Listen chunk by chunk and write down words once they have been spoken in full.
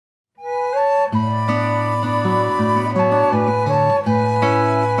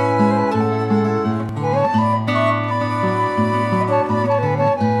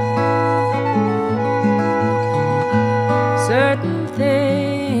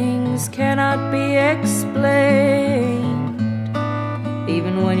things cannot be explained,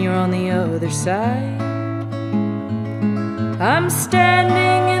 even when you're on the other side. I'm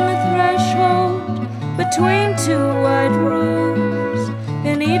standing in the threshold between two white rooms.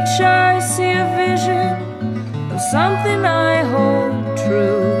 In each I see a vision of something I hold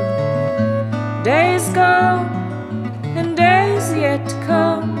true. Days gone and days yet to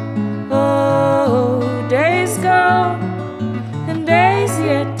come. Oh, days gone and days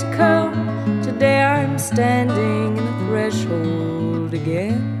yet to come. Today I'm standing in the threshold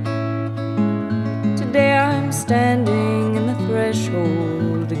again. Today I'm standing in the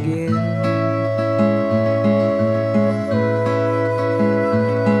threshold again.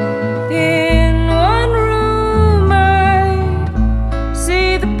 In one room I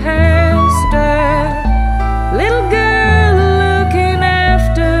see the pastor, little girl looking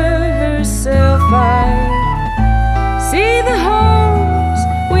after herself. I see the homes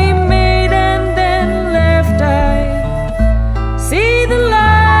we made and then left. I see the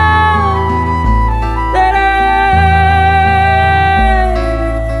love that I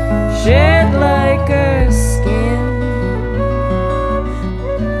shed like a skin.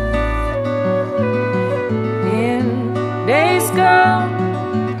 In days gone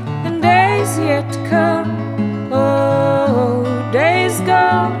and days yet to come. Oh, days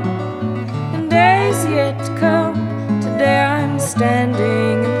gone and days yet to come. Today I'm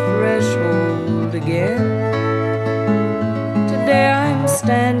standing in the threshold again. Today I'm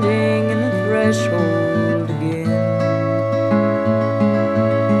standing in the threshold